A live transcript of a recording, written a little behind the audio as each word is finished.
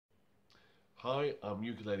Hi, I'm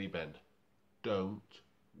Ukulele Ben. Don't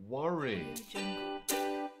worry.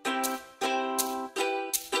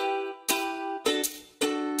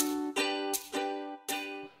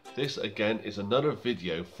 This again is another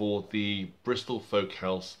video for the Bristol Folk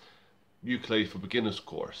House Ukulele for Beginners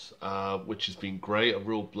course, which has been great, a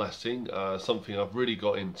real blessing, something I've really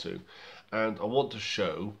got into. And I want to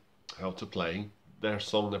show how to play their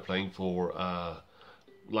song they're playing for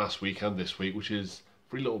last week and this week, which is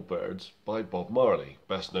Three Little Birds by Bob Marley,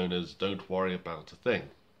 best known as Don't Worry About a Thing.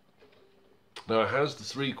 Now it has the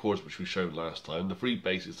three chords which we showed last time, the three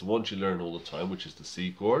basics, the ones you learn all the time, which is the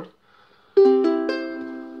C chord, the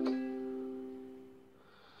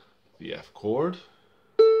F chord,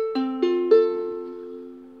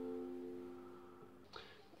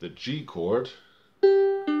 the G chord.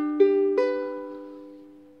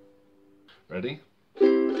 Ready?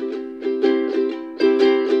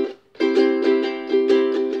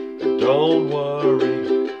 Don't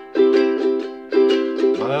worry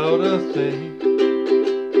about a thing,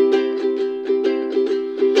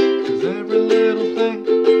 'cause every little thing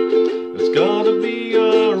is gonna be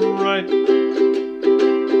alright.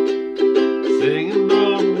 Singing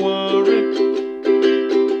don't worry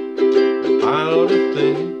about a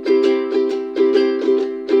thing,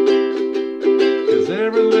 'cause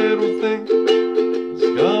every little thing is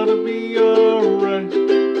gonna be alright.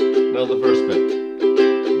 Now the first bit.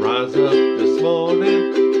 Rise up this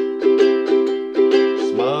morning,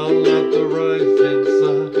 smile at the rising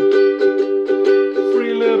sun.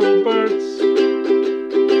 Three little birds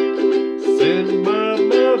sitting by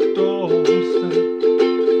my doorstep,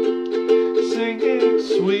 singing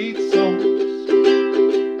sweet songs,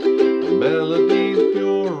 melodies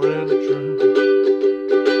pure and true.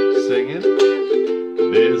 Singing,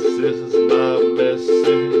 this is my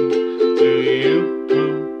message to you.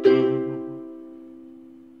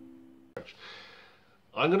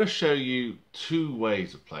 I'm going to show you two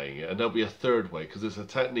ways of playing it, and there'll be a third way because it's a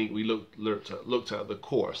technique we looked at the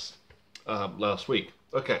course last week.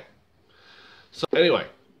 Okay, so anyway,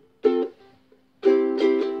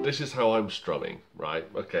 this is how I'm strumming, right?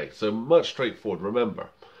 Okay, so much straightforward.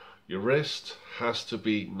 Remember, your wrist has to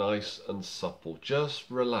be nice and supple.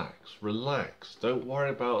 Just relax, relax. Don't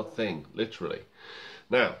worry about a thing, literally.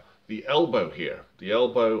 Now, the elbow here, the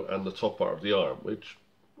elbow and the top part of the arm, which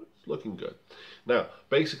is looking good. Now,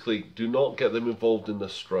 basically, do not get them involved in the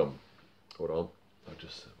strum. Hold on, I'll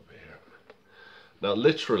just sit over here. Now,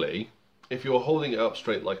 literally, if you're holding it up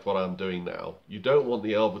straight like what I'm doing now, you don't want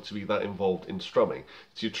the elbow to be that involved in strumming.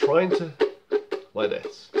 So you're trying to, like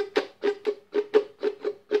this.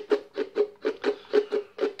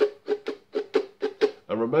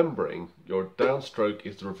 And remembering, your downstroke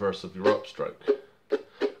is the reverse of your upstroke.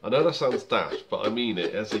 I know that sounds daft, but I mean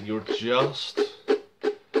it, as in you're just...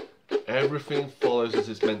 everything follows as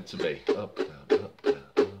it's meant to be. Up, down, up, down,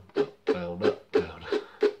 up, down, up, down.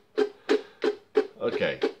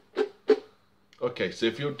 Okay. Okay, so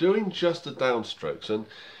if you're doing just the downstrokes, and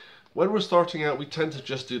when we're starting out, we tend to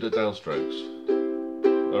just do the downstrokes.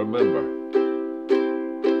 Now remember,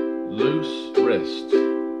 loose wrist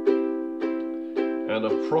and a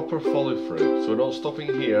proper follow through. So we're not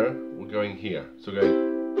stopping here, we're going here. So we're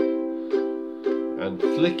going and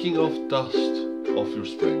flicking off dust off your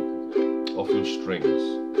string. Off your strings,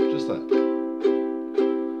 just that.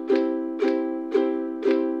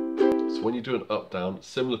 So when you do an up down,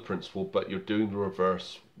 similar principle, but you're doing the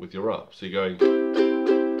reverse with your up. So you're going.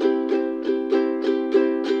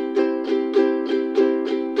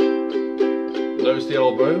 Notice the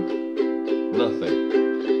elbow, nothing.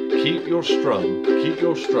 Keep your strum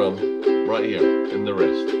right here in the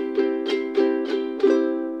wrist.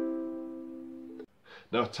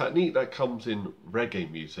 Now, a technique that comes in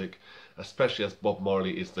reggae music, especially as Bob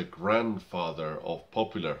Marley is the grandfather of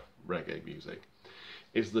popular reggae music,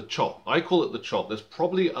 is the chop. I call it the chop. There's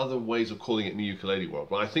probably other ways of calling it in the ukulele world,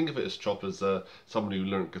 but I think of it as chop as someone who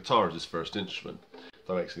learned guitar as his first instrument. If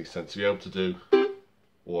that makes any sense. To be able to do,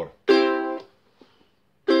 or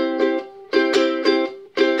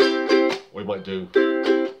we might do.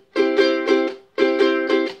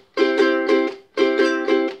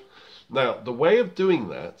 Now, the way of doing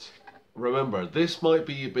that, remember, this might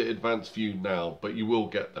be a bit advanced for you now, but you will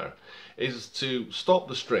get there, is to stop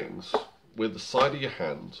the strings with the side of your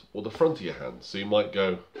hand or the front of your hand. So you might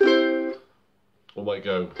go, or might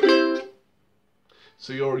go.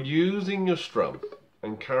 So you're using your strum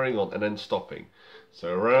and carrying on and then stopping.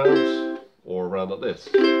 So around, or around like this.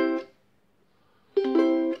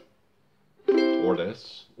 Or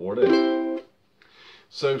this.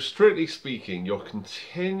 So strictly speaking, you're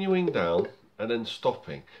continuing down and then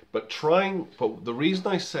stopping. But the reason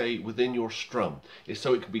I say within your strum is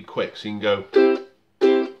so it can be quick. So you can go,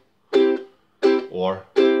 or,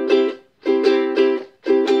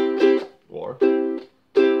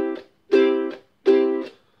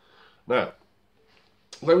 now,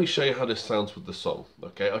 let me show you how this sounds with the song,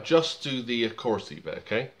 okay? I'll just do the chorusy bit,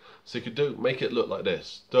 okay? So you could make it look like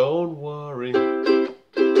this. Don't worry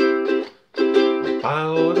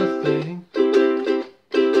about a thing,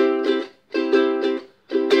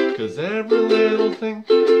 'cause every little thing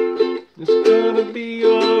is gonna be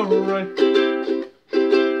alright.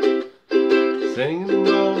 Singing,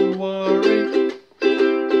 don't worry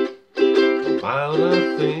about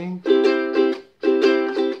a thing,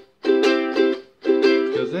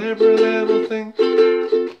 'cause every little thing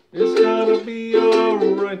is gonna be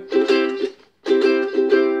alright.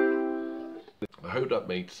 I hope that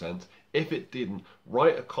made sense. If it didn't,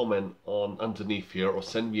 write a comment on underneath here or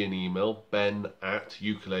send me an email,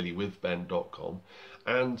 ben@ukulelewithben.com,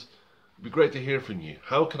 and it'd be great to hear from you.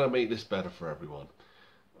 How can I make this better for everyone?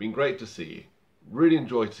 Been great to see you. Really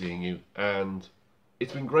enjoyed seeing you, and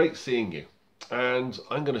it's been great seeing you. And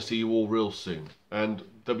I'm going to see you all real soon, and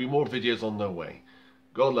there'll be more videos on their way.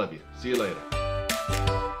 God love you. See you later.